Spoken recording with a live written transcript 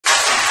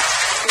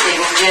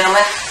evening,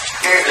 gentlemen.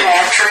 Eric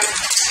Patrick,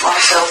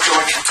 myself,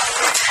 Georgia.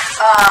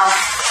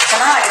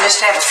 Tonight I just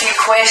have a few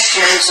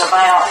questions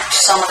about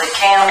some of the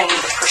county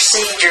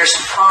procedures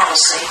and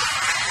policy.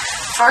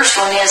 First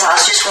one is, I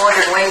was just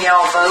wondering when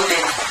y'all voted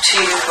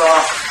to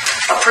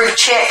approve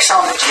checks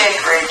on the check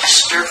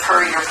register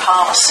per your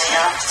policy.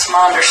 It's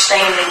my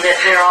understanding that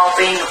they're all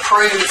being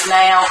approved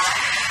now,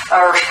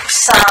 or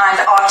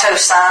signed,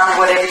 auto-signed,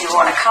 whatever you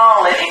want to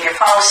call it, and your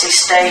policy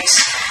states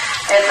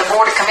at the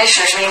Board of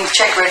Commissioners meeting, the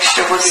check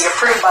register will be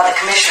approved by the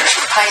Commissioners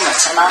for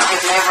payments, and I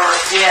have never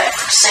yet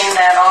seen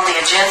that on the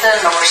agenda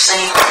nor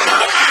seen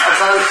a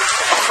vote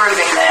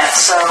approving that.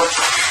 So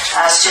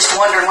I was just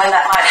wondering when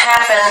that might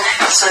happen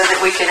so that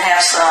we can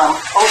have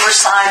some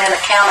oversight and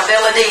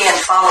accountability and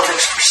follow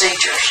those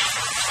procedures.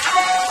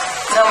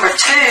 Number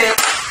two,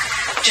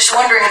 just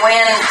wondering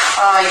when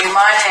you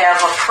might have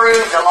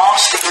approved the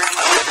loss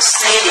agreement with the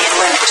city and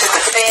when it took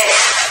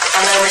effect.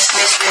 I know Ms.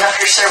 Smith's been up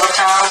here several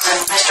times and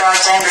Mr.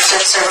 Alexander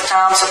said several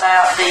times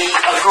about the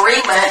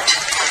agreement,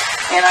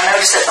 and I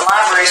noticed that the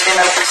library's been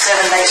open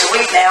 7 days a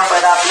week now,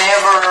 but I've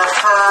never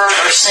heard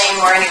or seen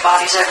where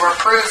anybody's ever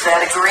approved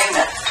that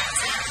agreement.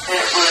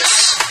 It was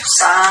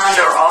signed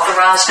or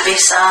authorized to be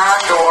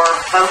signed or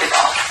voted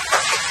on.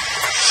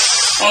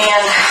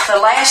 And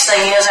the last thing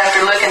is,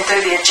 after looking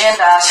through the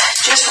agenda, I was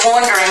just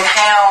wondering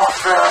how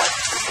it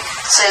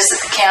says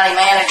that the county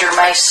manager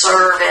may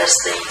serve as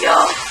the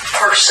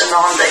person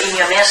on the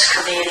EMS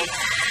committee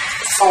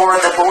for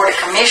the Board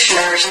of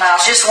Commissioners, and I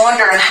was just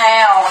wondering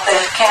how the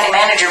county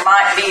manager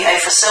might be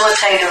a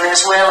facilitator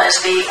as well as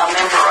be a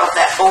member of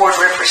that board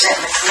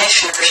representing the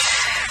commissioners,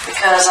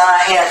 because I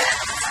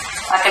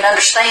can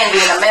understand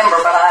being a member,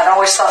 but I'd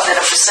always thought that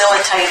a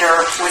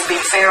facilitator would be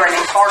fair and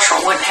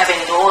impartial, wouldn't have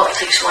any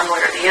loyalties one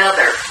way or the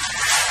other.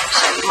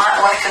 So you might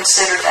want to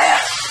consider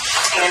that.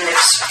 And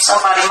if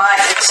somebody might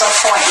at some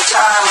point in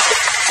time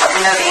let me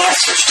know the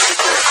answers to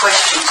the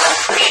questions, I'd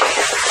appreciate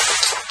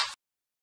it.